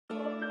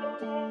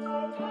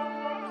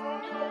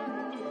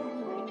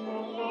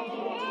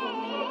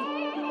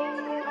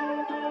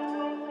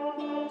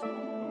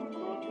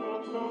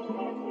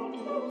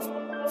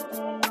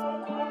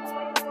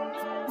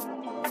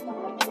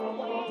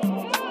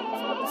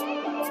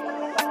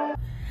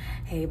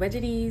Hey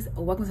budgeties,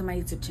 welcome to my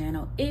YouTube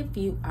channel. If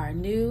you are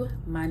new,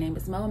 my name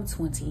is Mo. I'm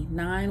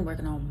 29,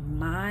 working on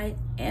my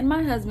and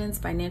my husband's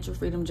financial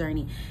freedom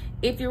journey.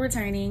 If you're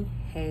returning,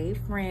 hey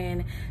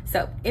friend.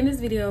 So in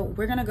this video,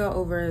 we're gonna go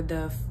over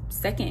the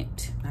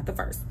second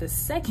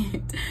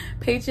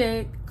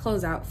paycheck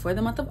closeout for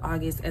the month of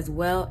August, as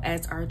well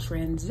as our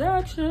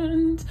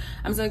transactions.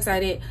 I'm so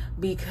excited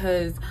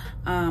because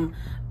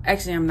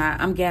actually I'm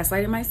not. I'm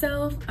gaslighting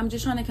myself. I'm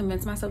just trying to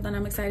convince myself that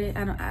I'm excited.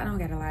 I don't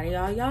gotta lie to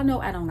y'all. Y'all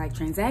know I don't like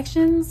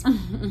transactions.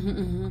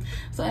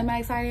 So am I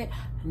excited?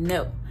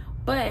 No.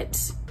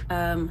 But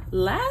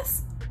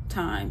last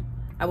time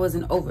I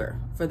wasn't over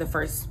for the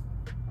first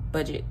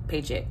budget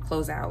paycheck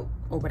closeout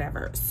or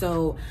whatever.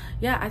 So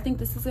yeah, I think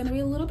this is gonna be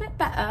a little bit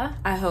better,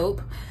 I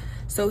hope.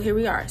 So here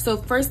we are. So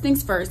first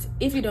things first,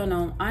 if you don't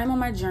know, I'm on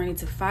my journey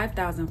to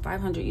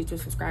 5,500 YouTube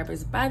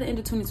subscribers by the end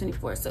of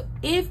 2024. So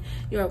if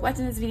you're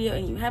watching this video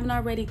and you haven't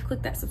already,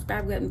 click that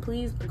subscribe button.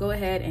 Please go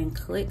ahead and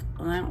click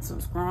on that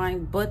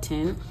subscribe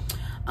button.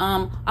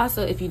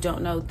 Also, if you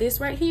don't know,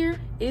 this right here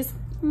is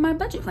my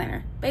budget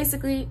planner.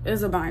 Basically,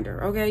 it's a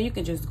binder, okay? You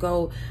can just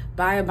go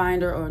buy a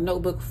binder or a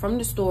notebook from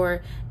the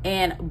store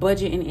and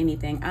budget in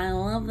anything. I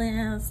love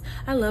this.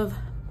 I love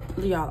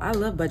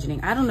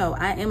budgeting. I don't know,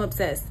 I am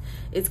obsessed.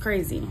 It's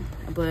crazy,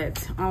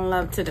 but I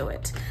love to do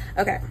it.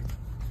 Okay,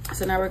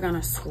 so now we're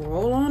gonna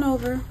scroll on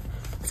over,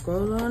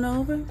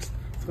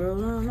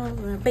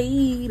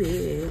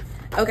 baby.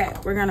 Okay,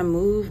 we're gonna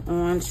move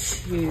on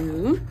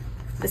to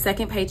the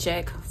second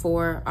paycheck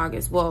for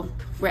August. Well,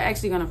 we're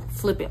actually gonna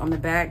flip it on the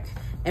back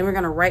and we're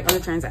gonna write on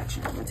the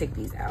transaction. I'm gonna take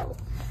these out.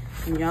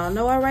 And y'all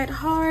know I write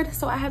hard,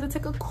 so I had to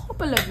take a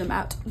couple of them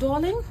out,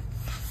 darling.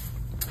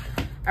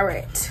 All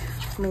right,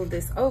 move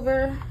this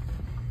over.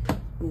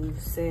 Move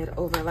it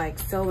over like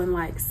so and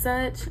like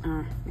such.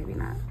 Maybe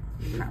not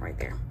right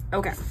there.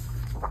 Okay.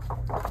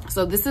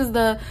 So this is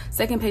the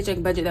second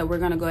paycheck budget that we're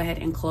gonna go ahead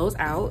and close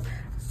out.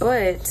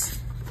 But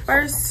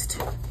first,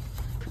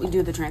 we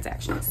do the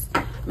transactions.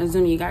 I'm gonna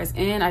zoom you guys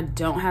in. I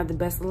don't have the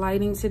best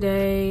lighting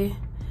today.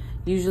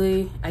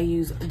 Usually I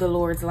use the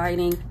Lord's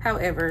lighting.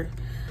 However,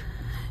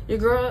 your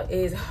girl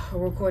is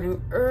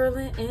recording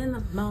early in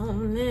the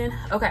morning.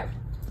 Okay.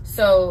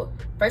 So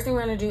first thing we're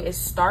gonna do is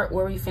start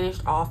where we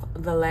finished off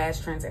the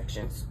last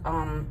transactions.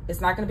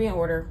 It's not gonna be in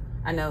order.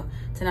 I know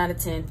 10 out of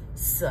 10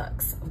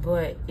 sucks,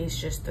 but it's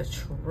just the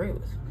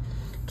truth.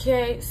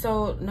 Okay,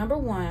 so number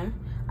one,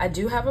 I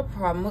do have a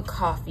problem with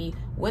coffee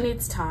when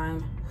it's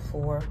time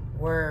for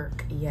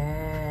work.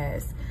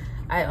 Yes.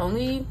 I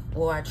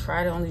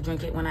try to only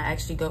drink it when I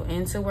actually go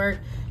into work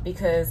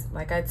because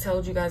like I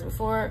told you guys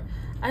before,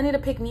 I need to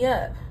pick me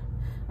up,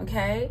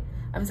 okay?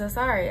 I'm so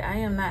sorry. I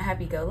am not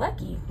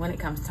happy-go-lucky when it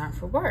comes time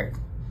for work.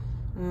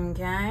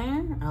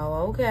 Okay?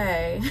 Oh,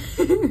 okay.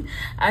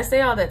 I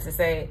say all that to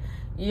say,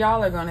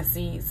 y'all are gonna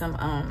see some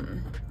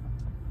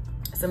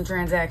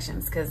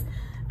transactions because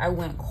I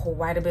went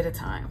quite a bit of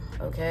time,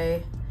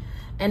 okay?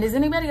 And is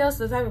anybody else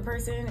the type of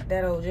person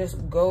that'll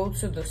just go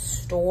to the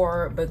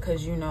store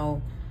because, you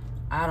know,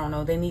 I don't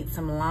know, they need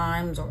some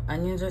limes or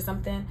onions or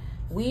something?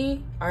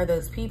 We are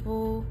those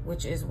people,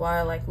 which is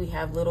why like we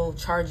have little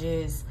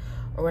charges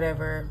or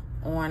whatever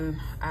on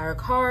our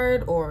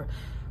card or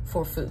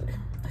for food,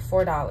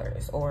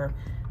 $4, or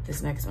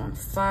this next one,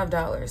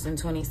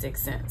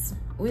 $5.26.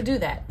 We do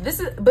that.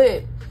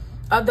 But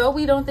although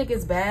we don't think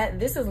it's bad,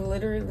 this is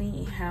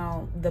literally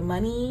how the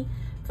money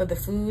for the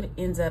food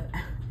ends up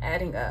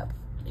adding up.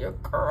 Your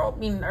girl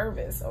be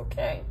nervous,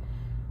 okay?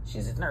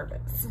 She's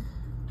nervous.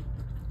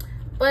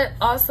 But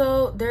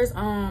also there's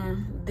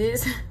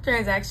this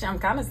transaction, I'm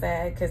kind of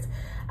sad because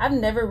I've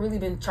never really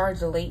been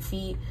charged a late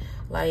fee.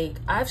 Like,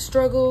 I've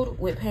struggled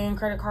with paying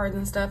credit cards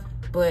and stuff,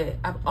 but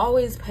I've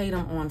always paid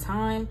them on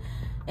time.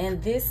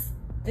 And this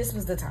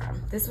was the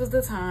time. This was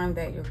the time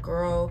that your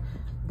girl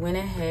went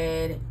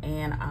ahead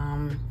and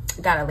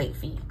got a late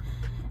fee.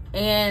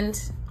 And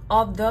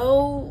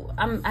although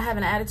I have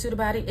an attitude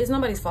about it, it's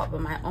nobody's fault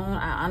but my own.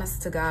 I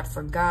honest to God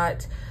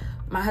forgot.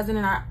 My husband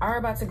and I are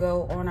about to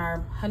go on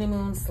our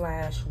honeymoon /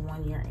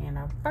 1 year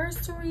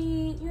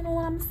anniversary. You know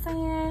what I'm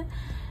saying?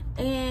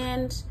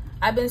 And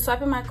I've been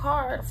swiping my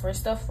card for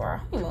stuff for our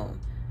honeymoon.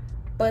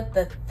 But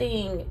the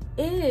thing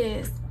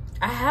is,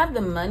 I have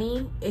the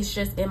money, it's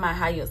just in my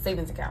high yield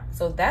savings account.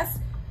 So that's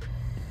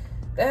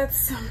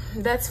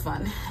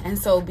fun. And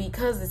so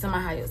because it's in my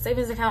high yield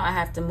savings account, I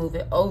have to move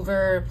it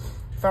over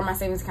from my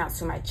savings account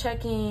to my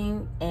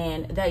checking,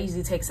 and that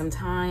usually takes some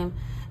time.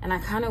 And I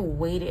kind of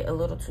waited a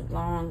little too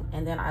long,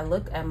 and then I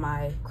looked at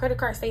my credit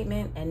card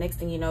statement, and next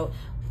thing you know,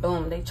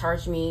 boom, they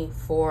charged me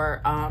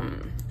for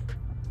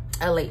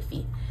a late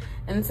fee.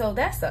 And so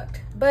that sucked,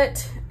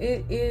 but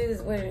it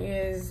is what it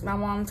is. My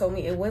mom told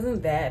me it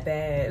wasn't that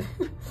bad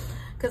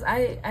because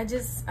I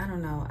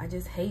don't know, I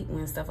just hate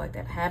when stuff like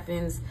that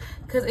happens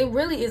because it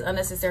really is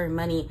unnecessary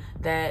money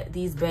that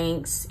these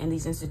banks and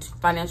these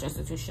financial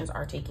institutions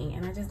are taking,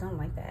 and I just don't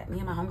like that. Me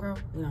and my homegirl,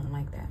 we don't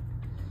like that.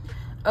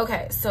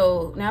 Okay,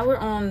 so now we're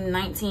on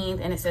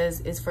 19th and it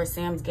says it's for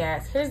Sam's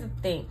gas. Here's the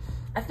thing.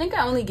 I think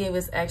I only gave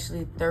us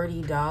actually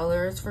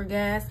 $30 for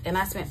gas, and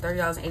I spent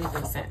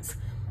 $30.83.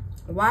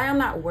 Why I'm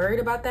not worried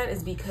about that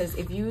is because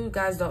if you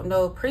guys don't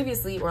know,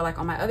 previously or like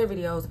on my other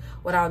videos,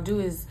 what I'll do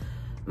is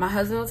my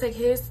husband will take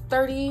his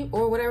 30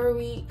 or whatever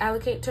we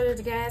allocate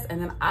towards gas,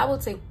 and then I will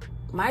take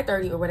my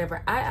 30 or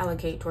whatever I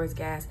allocate towards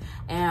gas,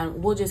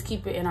 and we'll just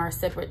keep it in our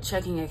separate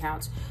checking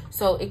accounts.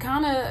 So it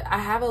kind of, I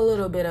have a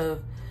little bit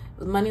of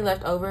money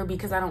left over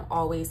because I don't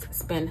always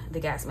spend the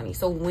gas money.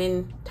 So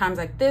when times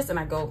like this and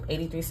I go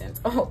 83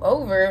 cents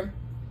over,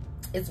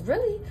 it's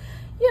really,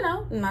 you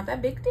know, not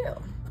that big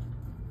deal.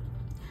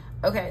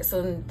 Okay,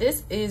 so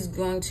this is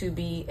going to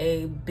be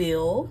a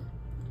bill,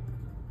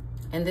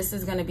 and this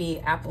is going to be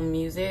Apple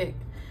Music.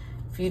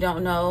 If you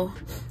don't know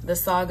the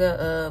saga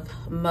of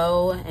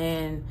Mo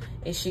and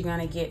is she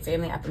gonna get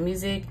family Apple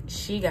Music,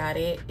 she got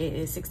it. It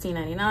is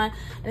 $16.99, and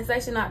it's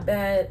actually not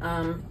bad.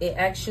 It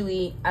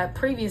actually, I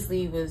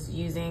previously was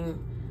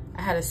using,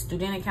 I had a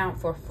student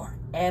account for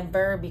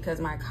forever because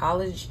my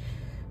college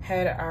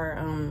had our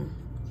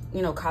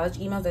you know, college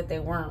emails that they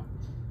weren't,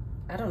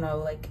 I don't know,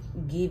 like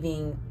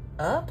giving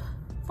up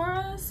for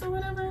us or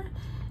whatever,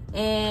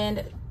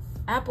 and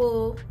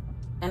Apple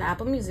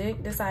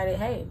Music decided,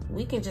 hey,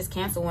 we can just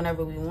cancel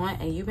whenever we want,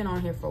 and you've been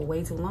on here for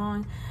way too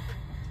long.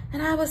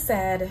 And I was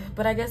sad,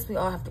 but I guess we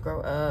all have to grow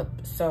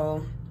up.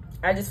 So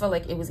I just felt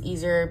like it was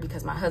easier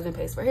because my husband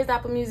pays for his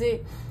Apple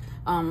Music.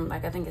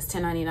 Like I think it's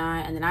 $10.99,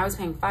 and then I was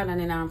paying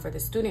 $5.99 for the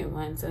student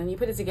one. So when you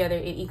put it together,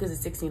 it equals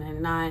to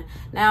 $16.99.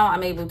 Now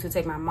I'm able to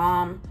take my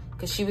mom,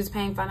 because she was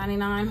paying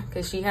 $5.99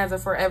 because she has a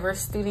forever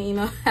student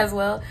email as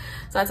well.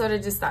 So I told her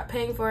to just stop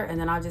paying for it, and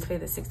then I'll just pay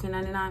the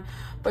 $16.99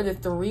 for the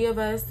 3 of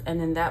us. And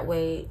then that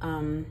way,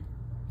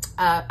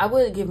 I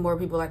would give more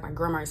people like my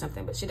grandma or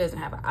something, but she doesn't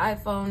have an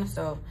iPhone,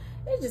 so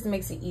it just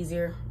makes it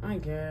easier, I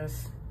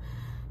guess.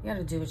 You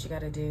gotta do what you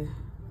gotta do.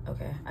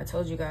 Okay, I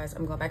told you guys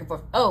I'm going back and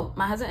forth. Oh,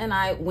 my husband and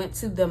I went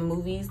to the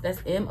movies. That's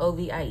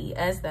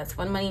MOVIES. That's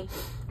fun money.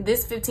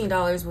 This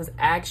 $15 was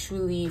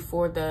actually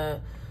for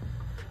the,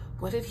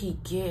 what did he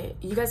get?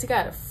 You guys, he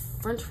got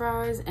French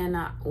fries and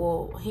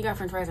well, he got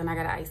French fries and I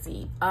got an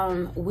icy.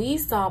 We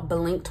saw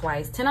Blink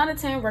Twice. 10 out of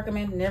 10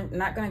 recommend.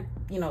 Not gonna,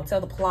 you know, tell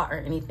the plot or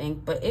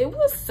anything, but it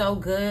was so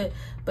good.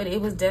 But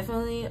it was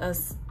definitely a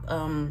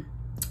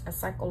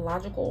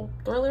psychological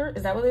thriller.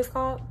 Is that what it's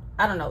called?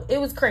 I don't know. It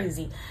was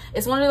crazy.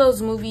 It's one of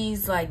those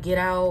movies like Get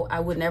Out.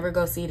 I would never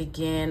go see it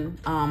again.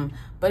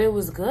 But it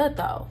was good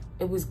though.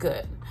 It was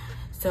good.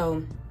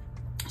 So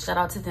shout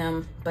out to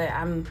them. But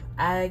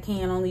I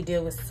can only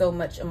deal with so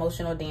much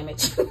emotional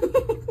damage.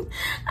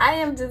 I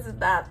am just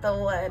not the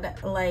one.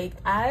 Like,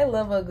 I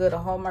love a good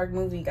Hallmark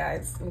movie,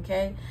 guys.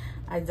 Okay?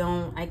 I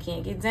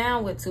can't get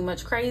down with too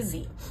much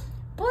crazy.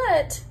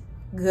 But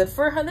good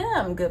for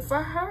them. Good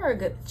for her.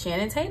 Good.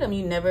 Channing Tatum.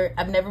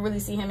 I've never really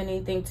seen him in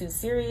anything too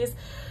serious.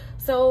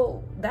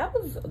 So that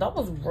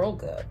was real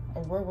good.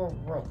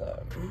 Real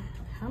good.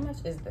 How much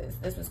is this?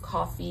 This was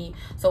coffee.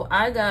 So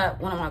I got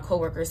one of my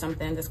coworkers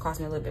something. This cost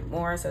me a little bit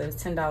more. So it was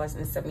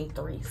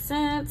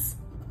 $10.73.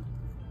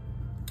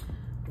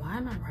 Why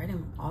am I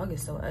writing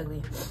August so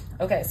ugly?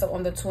 Okay, so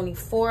on the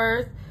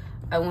 24th,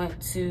 I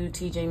went to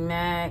TJ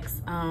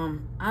Maxx.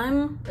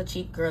 I'm a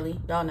cheap girly,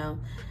 y'all know.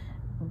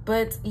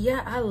 But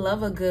yeah, I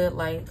love a good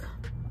like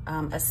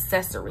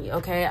accessory,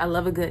 okay? I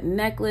love a good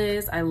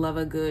necklace. I love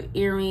a good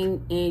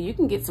earring, and you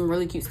can get some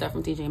really cute stuff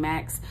from TJ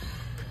Maxx.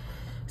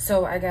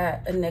 So I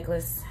got a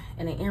necklace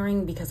and an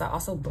earring because I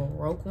also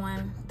broke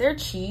one. They're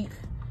cheap.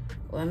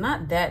 Well,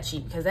 not that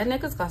cheap because that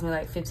necklace cost me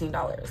like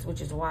 $15,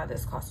 which is why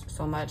this costs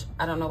so much.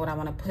 I don't know what I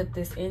want to put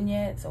this in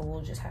yet, so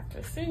we'll just have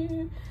to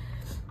see.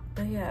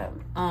 But yeah,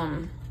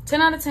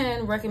 10 out of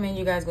 10 recommend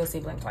you guys go see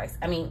Blink Twice.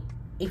 I mean,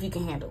 if you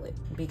can handle it,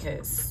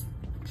 because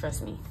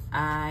trust me,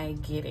 I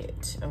get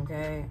it.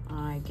 Okay,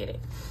 I get it.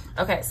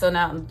 Okay, so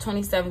now on the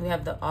 27th we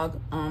have the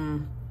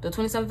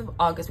 27th of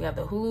August, we have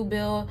the Hulu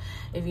bill.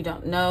 If you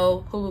don't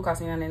know, Hulu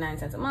costs me 99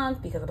 cents a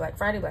month because of Black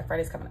Friday. Black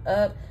Friday's coming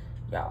up.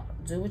 Y'all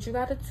do what you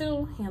gotta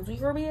do. Handle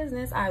your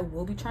business. I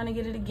will be trying to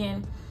get it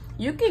again.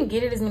 You can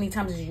get it as many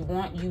times as you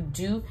want. You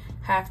do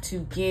have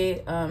to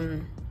get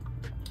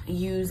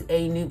use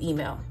a new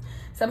email.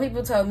 Some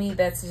people told me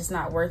that's just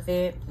not worth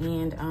it,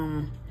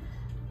 and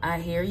I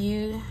hear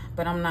you,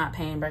 but I'm not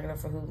paying regular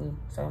for Hulu,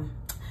 so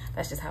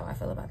that's just how I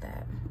feel about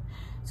that.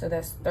 So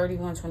that's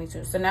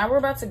 $31.22. So now we're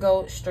about to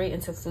go straight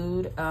into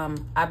food.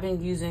 I've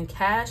been using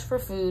cash for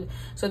food,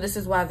 so this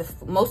is why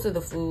most of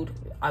the food,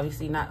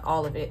 obviously not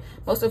all of it,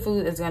 most of the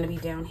food is going to be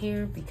down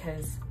here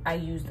because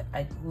I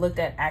looked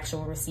at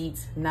actual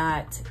receipts,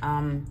 not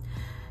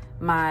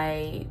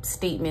my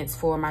statements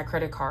for my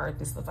credit card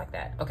and stuff like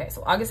that. Okay,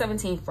 so August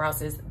 17th,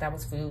 Rouse's, that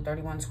was food,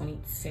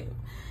 $31.22.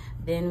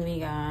 Then we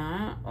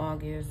got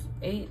August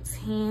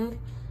 18th,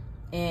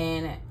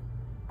 and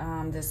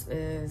this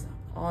is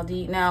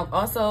Aldi. Now,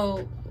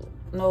 also,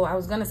 no, I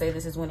was gonna say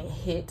this is when it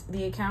hit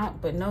the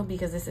account, but no,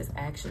 because this is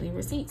actually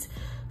receipts.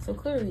 So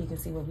clearly you can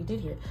see what we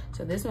did here.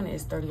 So this one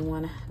is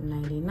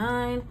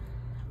 $31.99.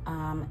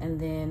 And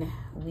then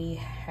we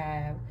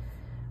have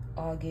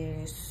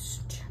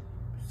August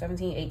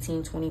 17,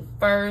 18,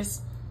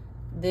 21st.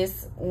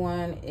 This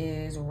one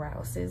is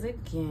Rouse's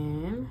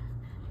again.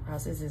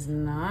 Rouse's is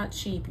not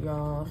cheap,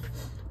 y'all,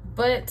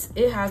 but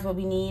it has what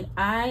we need.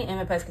 I am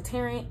a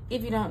pescatarian,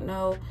 if you don't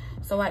know,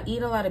 so I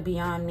eat a lot of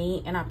Beyond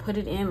Meat, and I put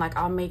it in, like,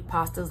 I'll make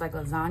pastas like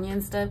lasagna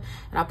and stuff,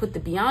 and I'll put the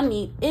Beyond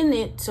Meat in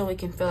it so it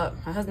can fill up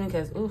my husband,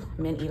 because ooh,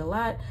 men eat a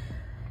lot.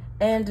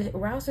 And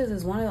Rouse's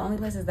is one of the only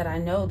places that I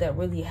know that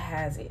really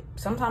has it.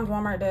 Sometimes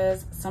Walmart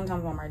does,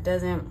 sometimes Walmart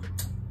doesn't.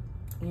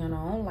 You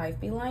know, life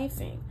be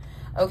lifing.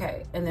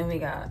 Okay, and then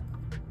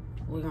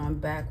we're going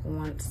back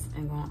once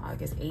and going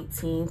August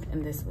 18th,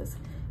 and this was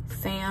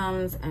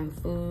Sam's and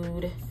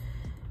food,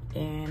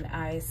 and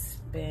I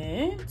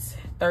spent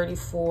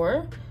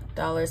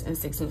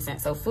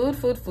 $34.16. So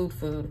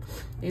food.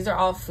 These are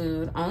all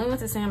food. I only went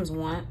to Sam's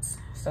once,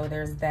 so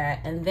there's that.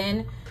 And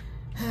then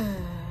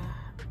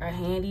a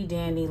handy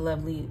dandy,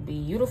 lovely,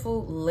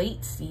 beautiful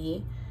late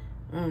fee.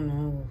 I don't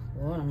know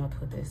what I'm gonna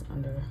put this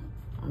under.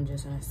 I'm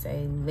just gonna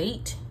say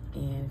late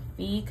and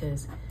fee,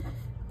 because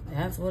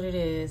that's what it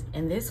is.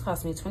 And this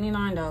cost me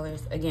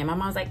 $29. Again, my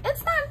mom's like,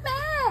 it's not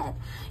bad.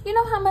 You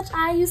know how much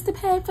I used to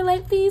pay for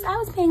late fees? I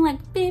was paying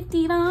like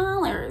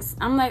 $50.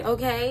 I'm like,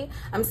 okay,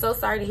 I'm so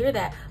sorry to hear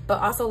that.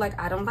 But also, like,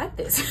 I don't like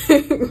this.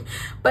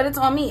 But it's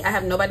on me. I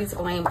have nobody to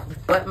blame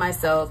but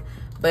myself.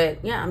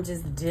 But yeah, I'm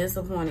just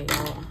disappointed,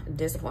 y'all.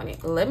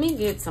 Disappointed. Let me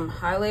get some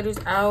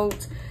highlighters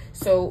out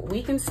so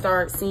we can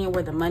start seeing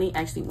where the money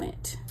actually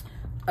went.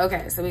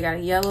 Okay, so we got a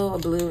yellow, a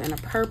blue, and a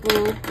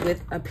purple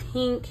with a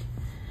pink.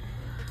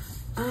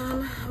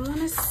 I want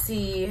to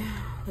see,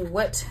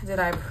 what did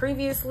I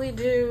previously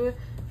do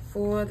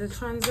for the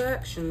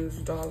transactions,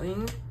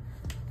 darling?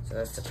 So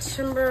that's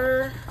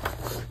September.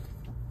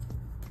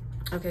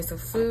 Okay, so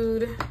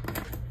food,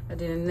 I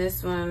did in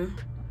this one.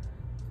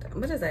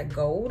 What is that,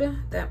 gold?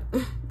 That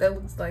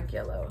looks like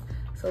yellow.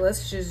 So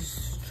let's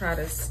just try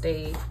to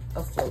stay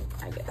afloat,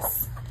 I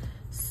guess.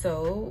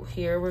 So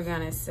here we're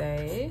gonna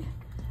say,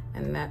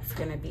 and that's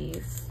gonna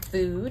be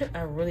food.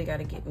 I really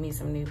gotta get me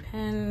some new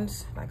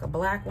pens, like a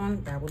black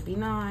one. That would be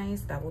nice.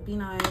 That would be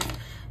nice.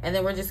 And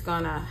then we're just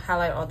gonna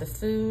highlight all the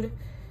food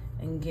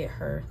and get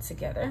her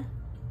together.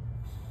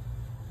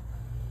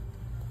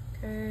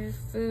 Okay,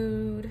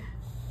 food.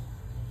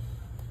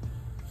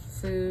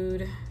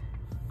 Food.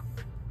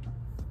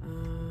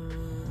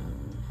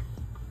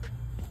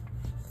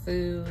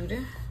 Food.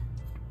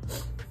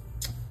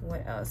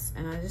 What else?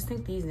 And I just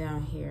think these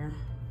down here,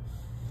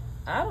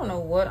 I don't know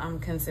what I'm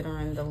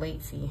considering the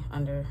late fee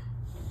under,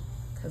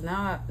 because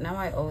now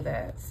I owe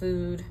that.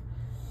 Food,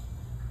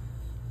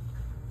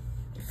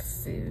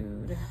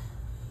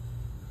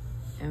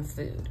 and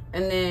food.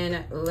 And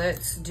then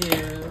let's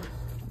do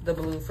the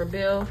blue for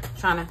bill.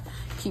 Trying to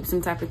keep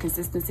some type of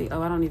consistency.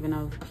 Oh, I don't even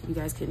know if you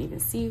guys couldn't even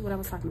see what I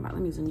was talking about.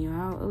 Let me zoom you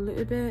out a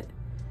little bit.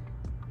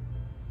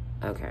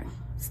 Okay,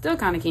 still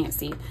kind of can't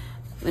see.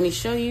 Let me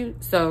show you.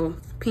 So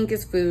pink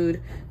is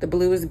food, the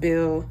blue is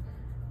bill.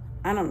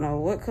 I don't know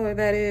what color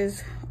that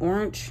is.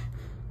 Orange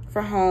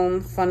for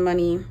home, fun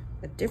money,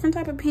 a different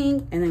type of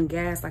pink, and then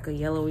gas, like a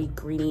yellowy,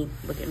 greeny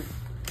looking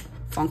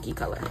funky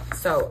color.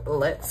 So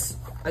let's,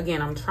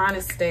 again, I'm trying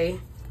to stay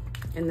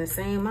in the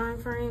same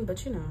mind frame,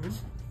 but you know,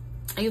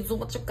 you do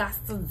what you got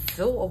to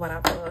do or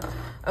whatever.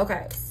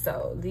 Okay,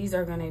 so these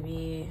are gonna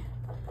be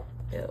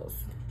bills.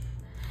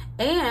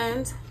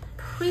 And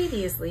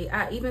previously,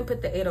 I even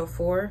put the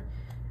 804,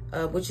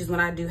 which is when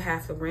I do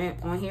half the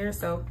rent on here.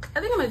 So I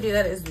think I'm gonna do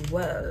that as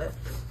well.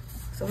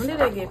 So when did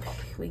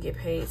we get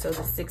paid? So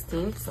the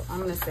 16th. So I'm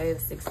gonna say the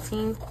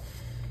 16th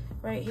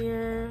right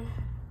here,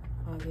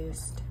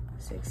 August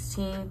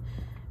 16th.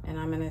 And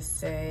I'm gonna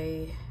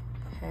say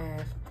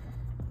half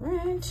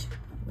rent.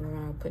 We're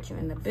gonna put you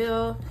in the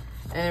bill,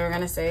 and we're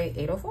gonna say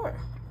 804.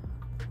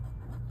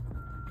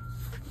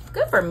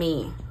 Good for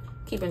me,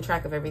 keeping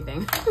track of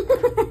everything.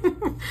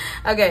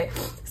 Okay,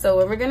 so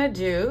what we're gonna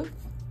do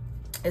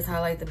is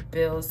highlight the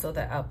bills. So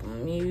the Apple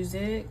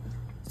Music.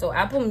 So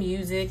Apple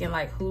Music and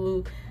like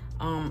Hulu,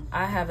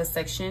 I have a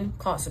section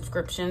called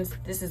subscriptions.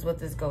 This is what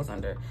this goes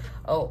under.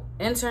 Oh,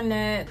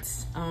 internet,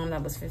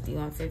 that was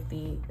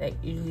 $51.50. That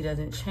usually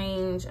doesn't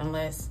change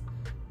unless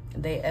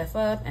they F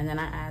up, and then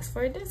I ask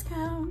for a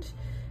discount.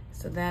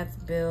 So that's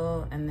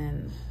bill, and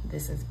then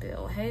this is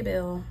bill. Hey,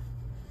 bill.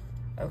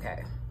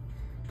 Okay,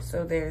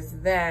 so there's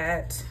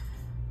that.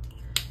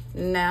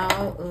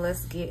 Now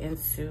let's get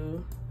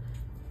into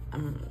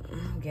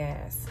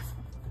gas.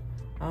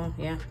 Oh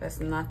yeah,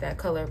 that's not that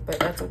color, but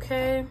that's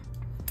okay.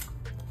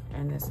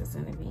 And this is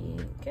gonna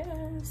be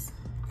gas,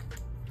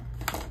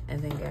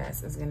 and then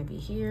gas is gonna be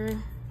here.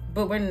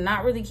 But we're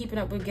not really keeping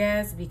up with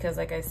gas because,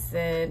 like I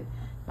said,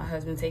 my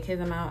husband take his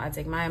amount, I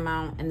take my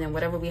amount, and then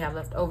whatever we have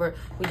left over,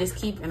 we just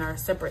keep in our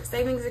separate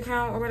savings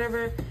account or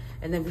whatever,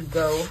 and then we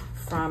go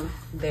from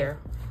there.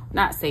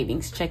 Not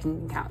savings,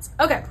 checking accounts.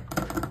 Okay,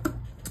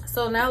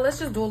 so now let's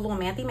just do a little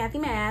math.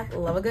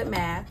 Love a good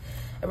math.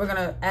 And we're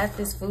gonna add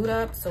this food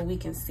up so we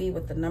can see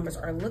what the numbers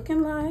are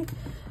looking like.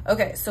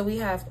 Okay, so we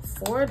have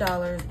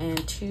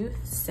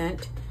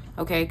 $4.02.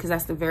 Okay, because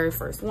that's the very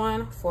first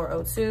one,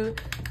 402.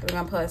 We're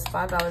gonna plus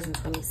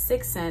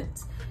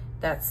 $5.26.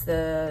 That's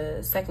the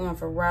second one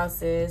for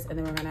Rouse's. And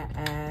then we're gonna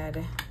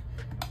add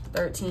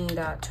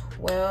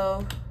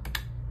 13.12.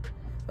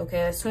 Okay,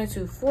 that's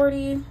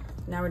 22.40.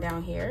 Now we're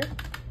down here.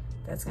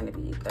 That's gonna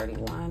be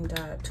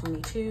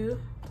 31.22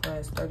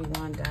 plus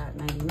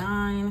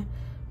 31.99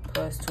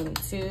 plus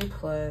 22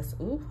 plus,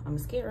 ooh, I'm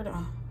scared.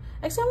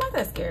 Actually, I'm not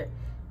that scared.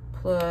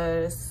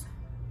 Plus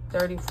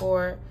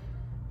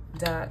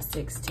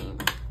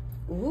 34.16.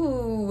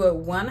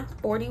 Ooh,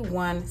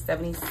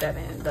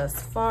 141.77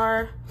 thus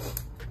far.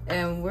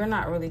 And we're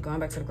not really going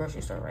back to the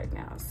grocery store right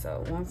now.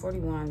 So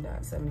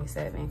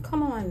 141.77.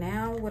 Come on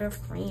now, what a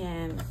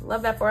friend.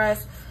 Love that for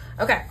us.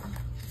 Okay.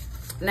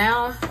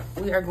 Now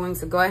we are going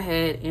to go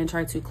ahead and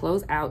try to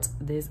close out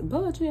this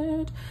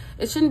budget.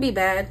 It shouldn't be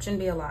bad, shouldn't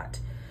be a lot.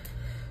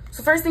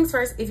 So first things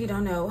first, if you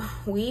don't know,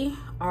 we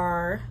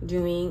are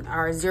doing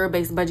our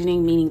zero-based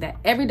budgeting, meaning that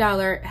every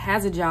dollar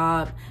has a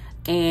job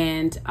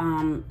and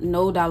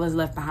no dollars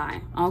left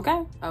behind.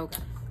 Okay,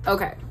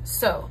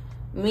 so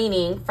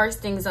meaning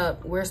first things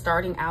up, we're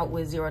starting out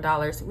with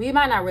 $0. We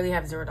might not really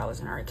have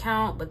 $0 in our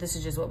account, but this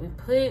is just what we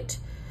put,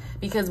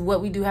 because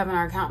what we do have in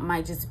our account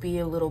might just be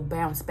a little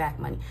bounce back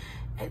money.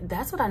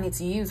 That's what I need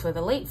to use for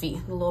the late fee,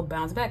 the little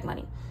bounce back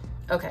money.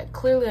 Okay,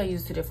 clearly I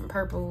used two different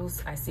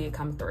purples. I see it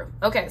come through.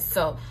 Okay,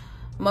 so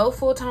Mo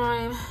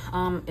full-time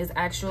is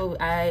actual.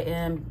 I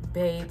am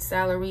paid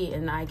salary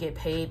and I get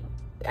paid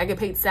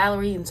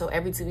salary, and so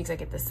every 2 weeks I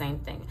get the same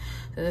thing.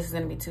 So this is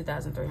gonna be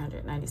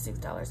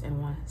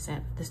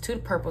 $2,396.01. These two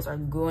purples are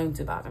going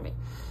to bother me.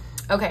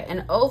 Okay,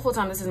 and O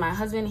full-time, this is my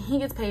husband. He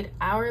gets paid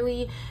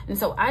hourly, and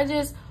so I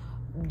just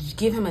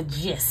give him a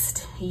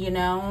gist, you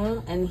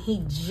know, and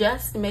he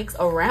just makes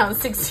around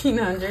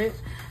 $1,600.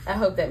 I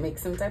hope that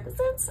makes some type of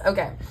sense.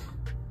 Okay,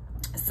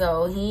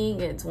 so he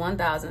gets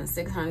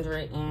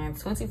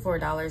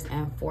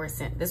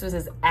 $1,624.04. This was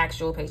his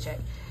actual paycheck.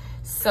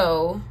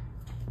 So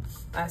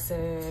I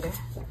said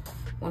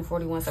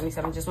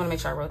 141.77. Just want to make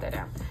sure I wrote that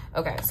down.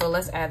 Okay, so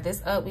let's add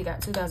this up. We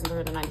got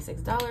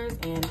 $2,396.01.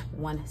 Then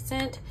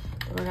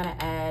we're gonna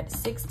add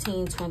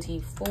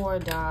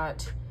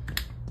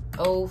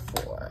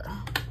 1624.04.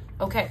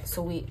 Okay,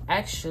 so we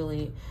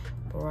actually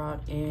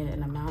brought in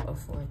an amount of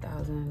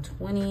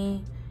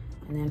 $4,020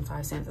 and then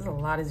 5 cents. That's a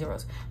lot of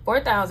zeros.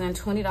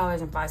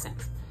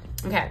 $4,020.05.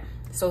 Okay,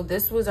 so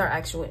this was our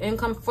actual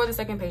income for the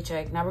second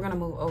paycheck. Now we're gonna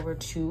move over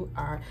to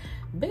our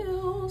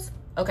bills.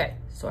 Okay,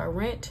 so our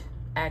rent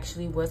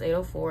actually was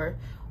 $804.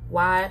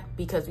 Why?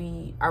 Because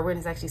our rent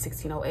is actually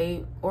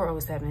 $1,608 or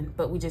 $07,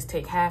 but we just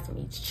take half from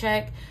each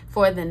check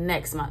for the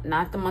next month,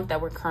 not the month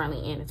that we're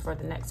currently in. It's for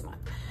the next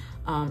month.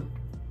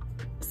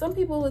 Some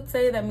people would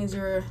say that means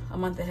you're a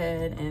month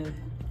ahead, and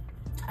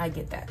I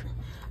get that.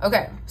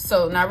 Okay,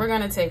 so now we're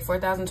gonna take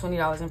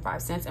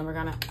 $4,020.05 and we're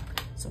gonna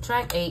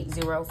subtract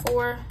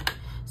 804.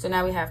 So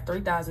now we have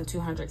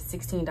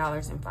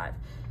 $3,216.05.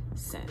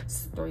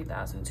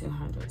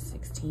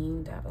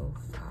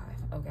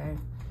 $3,216.05. Okay,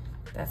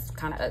 that's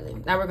kind of ugly.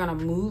 Now we're gonna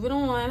move it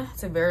on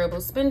to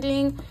variable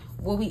spending.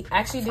 What we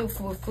actually do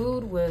for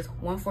food was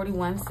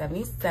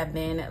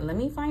 $141.77. Let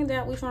me find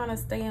out. We're trying to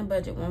stay in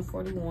budget.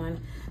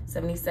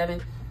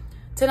 $141.77.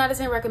 10 out of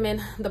 10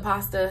 recommend the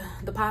pasta,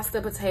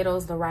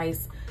 potatoes, the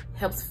rice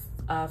helps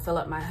fill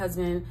up my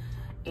husband.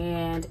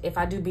 And if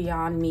I do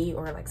Beyond Meat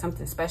or like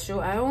something special,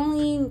 I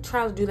only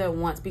try to do that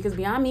once, because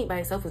Beyond Meat by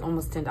itself is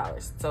almost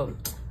 $10. So,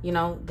 you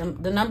know,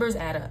 the numbers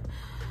add up.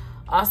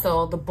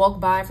 Also, the bulk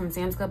buy from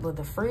Sam's Club with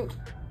the fruit,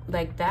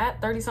 like that,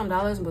 $30-some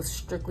was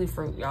strictly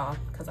fruit, y'all,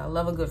 because I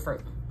love a good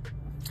fruit.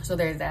 So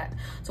there's that.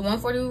 So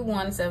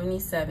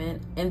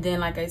 $141.77. And then,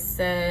 like I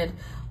said,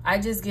 I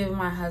just give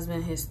my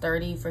husband his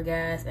 30 for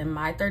gas and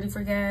my 30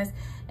 for gas.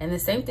 And the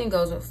same thing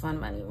goes with fun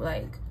money.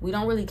 Like, we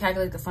don't really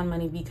calculate the fun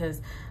money because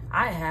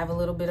I have a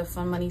little bit of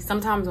fun money.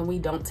 Sometimes when we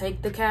don't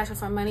take the cash or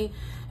fun money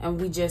and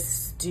we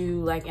just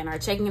do like in our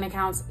checking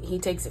accounts, he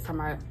takes it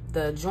from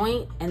the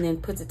joint and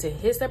then puts it to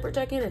his separate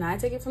checking, and I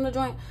take it from the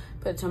joint,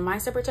 put it to my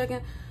separate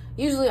checking.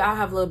 Usually I'll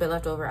have a little bit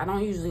left over. I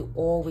don't usually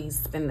always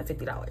spend the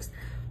 $50.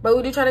 But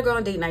we do try to go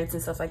on date nights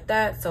and stuff like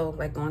that. So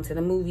like going to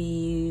the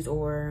movies,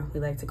 or we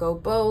like to go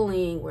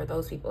bowling. We're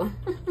those people.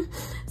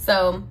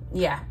 So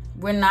yeah,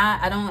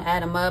 I don't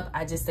add them up.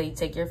 I just say,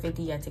 take your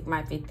 50, I take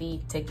my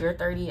 50, take your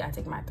 30, I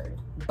take my 30.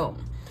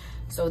 Boom.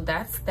 So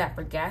that's that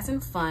for gas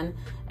and fun.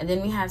 And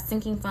then we have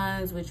sinking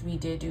funds, which we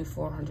did do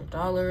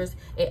 $400.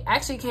 It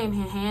actually came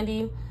in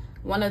handy,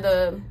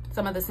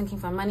 some of the sinking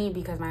fund money,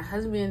 because my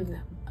husband's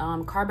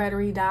car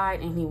battery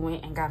died and he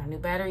went and got a new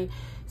battery.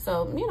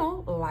 So, you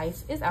know,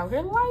 life is out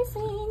here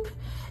lifing.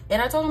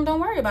 And I told him, don't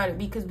worry about it,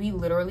 because we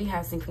literally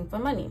have sinking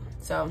fund money.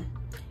 So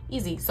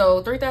easy.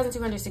 So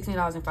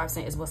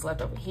 $3,216.05 is what's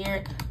left over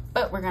here.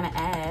 But we're gonna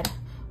add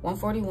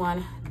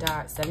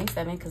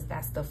 141.77 because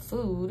that's the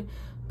food,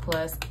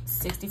 plus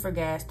 60 for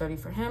gas, 30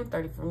 for him,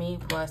 30 for me,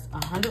 plus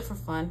 100 for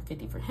fun,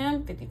 50 for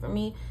him, 50 for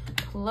me,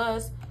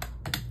 plus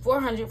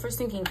 $400 for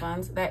sinking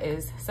funds. That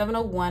is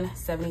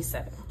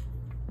 $701.77.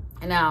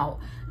 Now,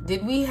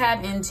 did we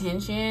have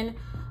intention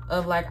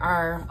of like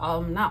our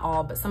not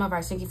all, but some of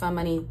our sinking fund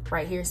money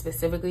right here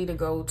specifically to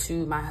go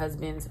to my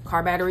husband's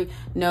car battery?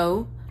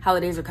 No,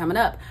 holidays are coming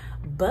up,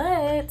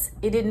 but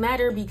it didn't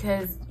matter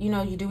because, you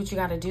know, you do what you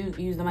got to do,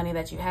 use the money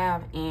that you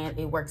have, and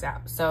it works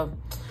out. So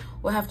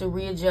we'll have to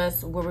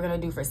readjust what we're gonna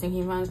do for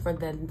sinking funds for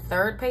the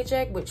third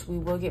paycheck, which we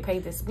will get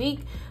paid this week,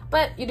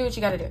 but you do what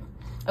you got to do.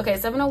 Okay,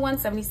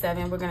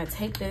 $701.77. We're gonna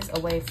take this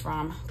away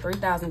from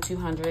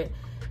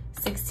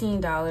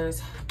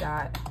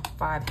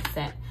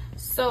 $3,216.05.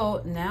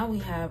 So now we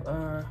have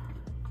a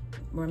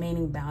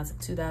remaining balance of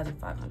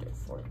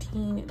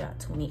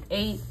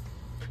 $2,514.28.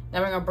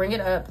 Now we're gonna bring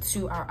it up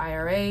to our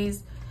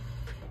IRAs.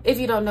 If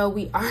you don't know,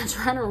 we are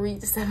trying to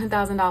reach the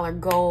 $7,000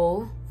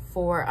 goal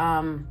for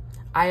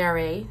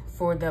IRA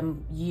for the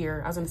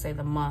year. I was gonna say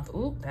the month.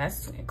 Ooh,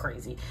 that's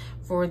crazy.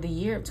 For the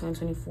year of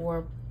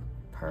 2024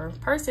 per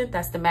person,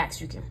 that's the max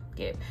you can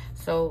give.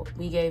 So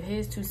we gave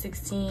his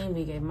 216,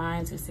 we gave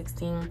mine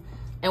 216,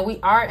 and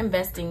we are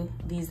investing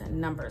these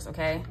numbers,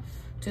 okay?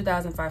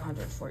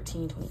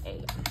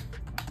 2,514.28.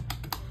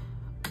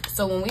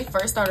 So when we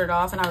first started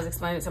off and I was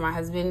explaining it to my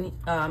husband,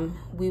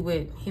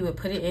 he would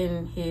put it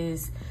in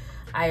his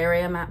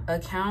IRA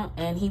account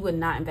and he would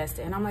not invest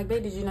it. And I'm like,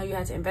 babe, did you know you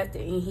had to invest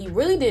it? And he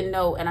really didn't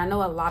know. And I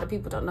know a lot of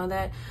people don't know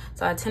that.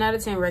 So I 10 out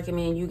of 10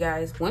 recommend you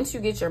guys, once you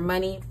get your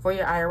money for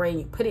your IRA and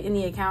you put it in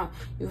the account,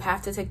 you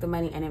have to take the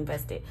money and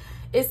invest it.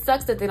 It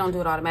sucks that they don't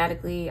do it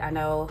automatically. I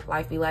know,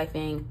 life be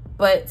lifing,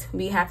 but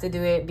we have to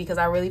do it because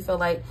I really feel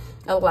like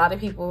a lot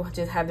of people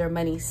just have their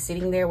money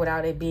sitting there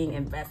without it being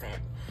invested.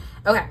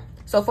 Okay,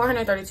 so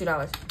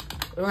 $432.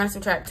 We're gonna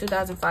subtract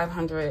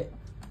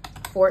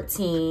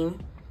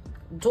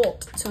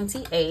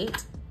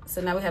 2,514.28.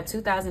 So now we have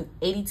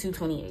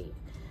 2,082.28.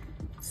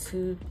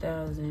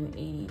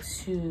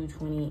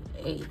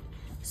 2,082.28.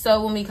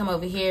 So when we come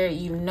over here,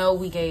 you know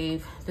we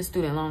gave the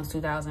student loans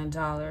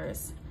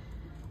 $2,000.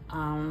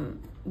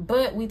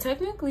 But we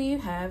technically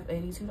have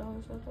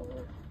 $82 left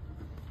over.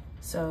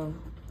 So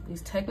we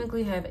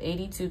technically have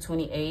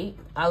 $82.28.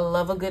 I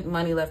love a good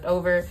money left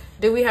over.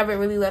 Do we have it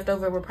really left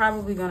over? We're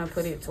probably gonna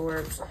put it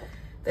towards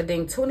the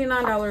dang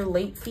 $29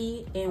 late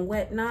fee and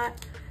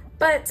whatnot.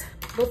 But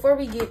before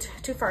we get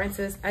too far into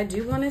this, I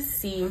do want to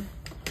see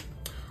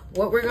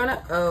what we're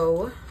gonna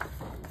owe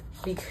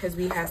because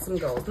we have some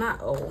goals. Not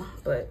owe,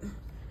 but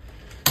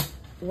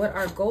what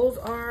our goals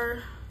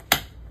are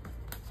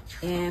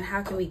and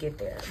how can we get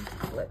there.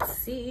 Let's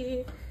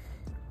see.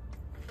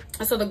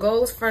 So the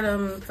goals for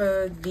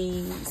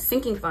the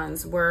sinking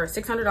funds were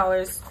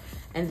 $600,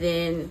 and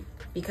then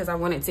because I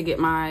wanted to get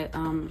my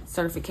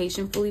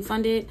certification fully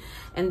funded,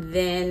 and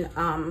then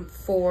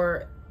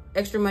for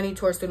extra money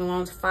towards student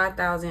loans,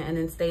 $5,000, and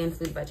then stay in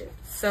food budget.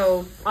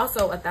 So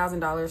also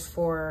 $1,000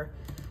 for,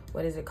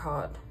 what is it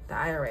called? The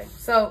IRA.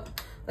 So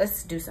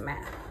let's do some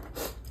math.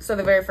 So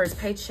the very first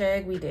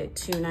paycheck, we did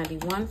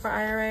 $291 for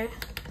IRA,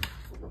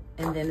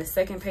 and then the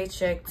second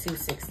paycheck,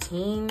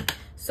 $216.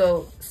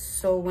 So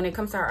when it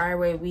comes to our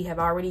IRA, we have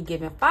already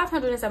given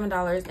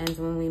 $507, and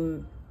when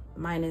we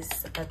minus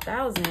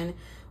 $1,000,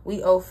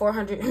 we owe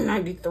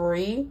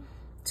 $493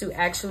 to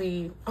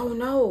actually, oh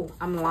no,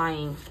 I'm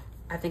lying.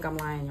 I think I'm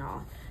lying,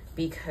 y'all,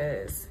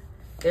 because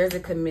there's a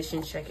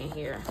commission check in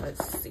here.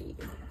 Let's see.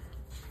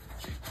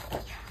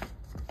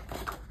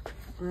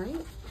 All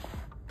right.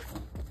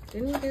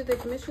 Didn't you get the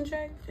commission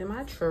check? Am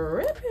I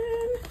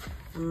tripping?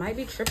 I might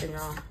be tripping,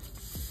 y'all.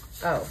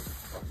 Oh,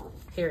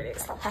 here it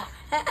is.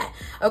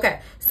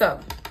 Okay, so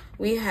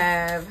we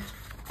have,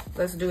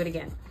 let's do it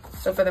again.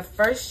 So for the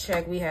first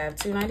check, we have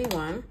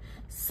 $291.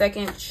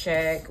 Second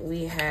check,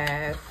 we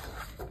have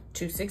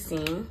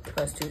 $216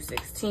 plus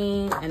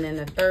 $216, and then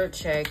the third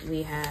check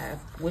we have,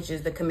 which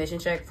is the commission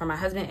check for my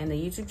husband and the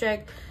YouTube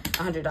check,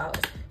 $100.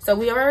 So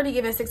we are already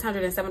given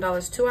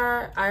 $607 to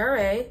our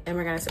IRA, and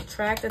we're gonna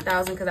subtract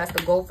 $1,000 because that's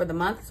the goal for the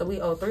month. So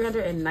we owe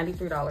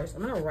 $393.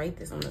 I'm gonna write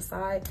this on the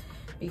side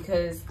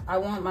because I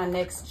want my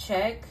next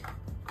check,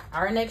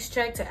 our next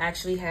check, to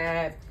actually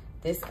have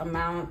this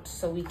amount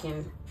so we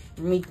can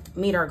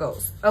meet our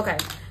goals. Okay.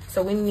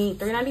 So we need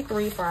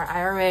 $393 for our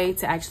IRA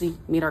to actually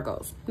meet our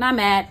goals. Not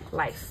mad,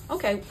 life.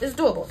 Okay, it's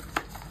doable.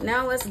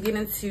 Now let's get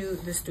into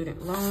the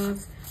student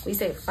loans. We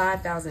say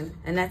 $5,000,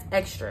 and that's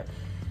extra.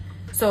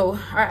 So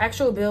our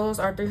actual bills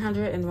are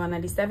 $300 and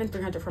 $197.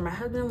 $300 for my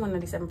husband,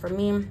 $197 for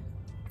me.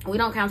 We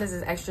don't count this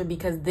as extra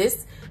because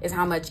this is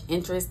how much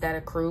interest that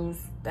accrues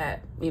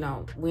that, you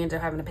know, we end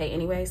up having to pay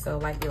anyway. So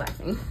life be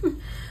lifing.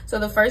 So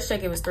the first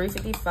check, it was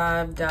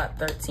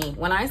 $355.13.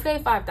 When I say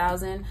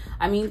 $5,000,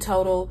 I mean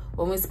total.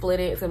 When we split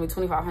it, it's gonna be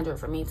 $2,500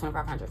 for me,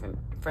 $2,500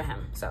 for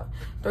him. So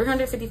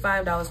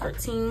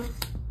 $355.13.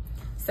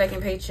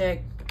 Second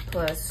paycheck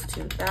plus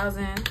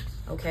 $2,000.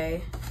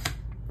 Okay.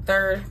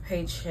 Third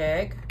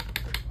paycheck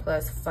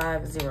plus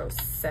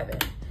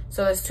 $507.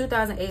 So it's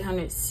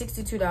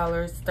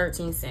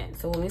 $2,862.13.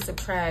 So when we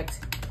subtract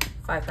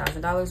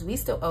 $5,000, we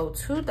still owe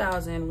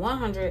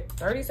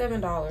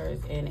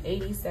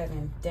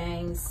 $2,137.87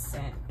 dang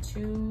cent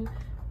to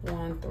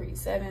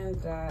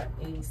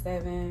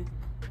 137.87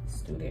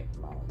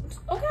 student loans.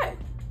 Okay.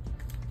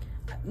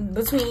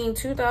 Between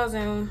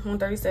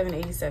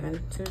 2,137.87,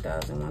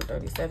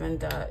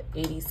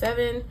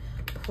 2,137.87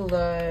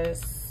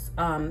 plus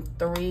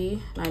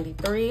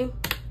 393,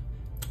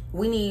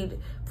 we need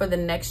for the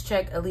next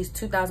check at least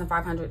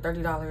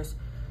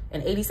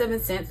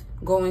 $2,530.87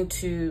 going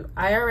to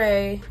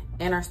IRA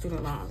and our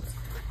student loans.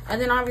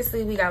 And then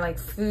obviously we got like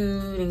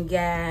food and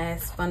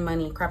gas, fun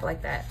money, crap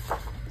like that.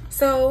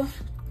 So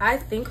I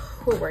think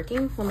we're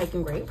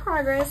making great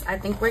progress. I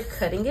think we're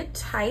cutting it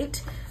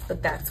tight,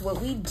 but that's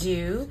what we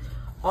do.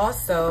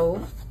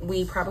 Also,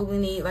 we probably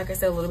need, like I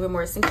said, a little bit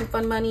more sinking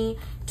fund money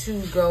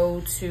to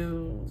go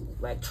to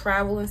like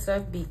travel and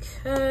stuff,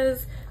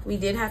 because we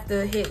did have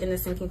to hit in the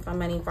sinking fund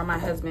money for my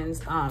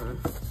husband's,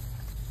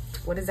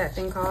 what is that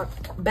thing called?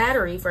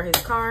 Battery for his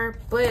car.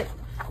 But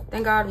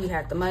thank God we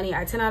had the money.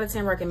 I 10 out of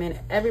 10 recommend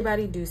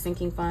everybody do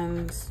sinking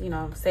funds, you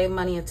know, save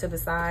money to the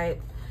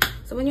side.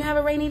 So when you have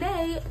a rainy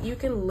day, you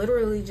can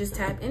literally just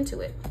tap into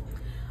it.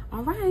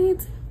 All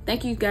right.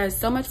 Thank you guys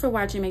so much for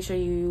watching. Make sure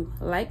you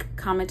like,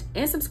 comment,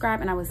 and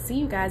subscribe, and I will see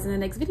you guys in the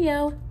next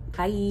video.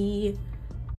 Bye.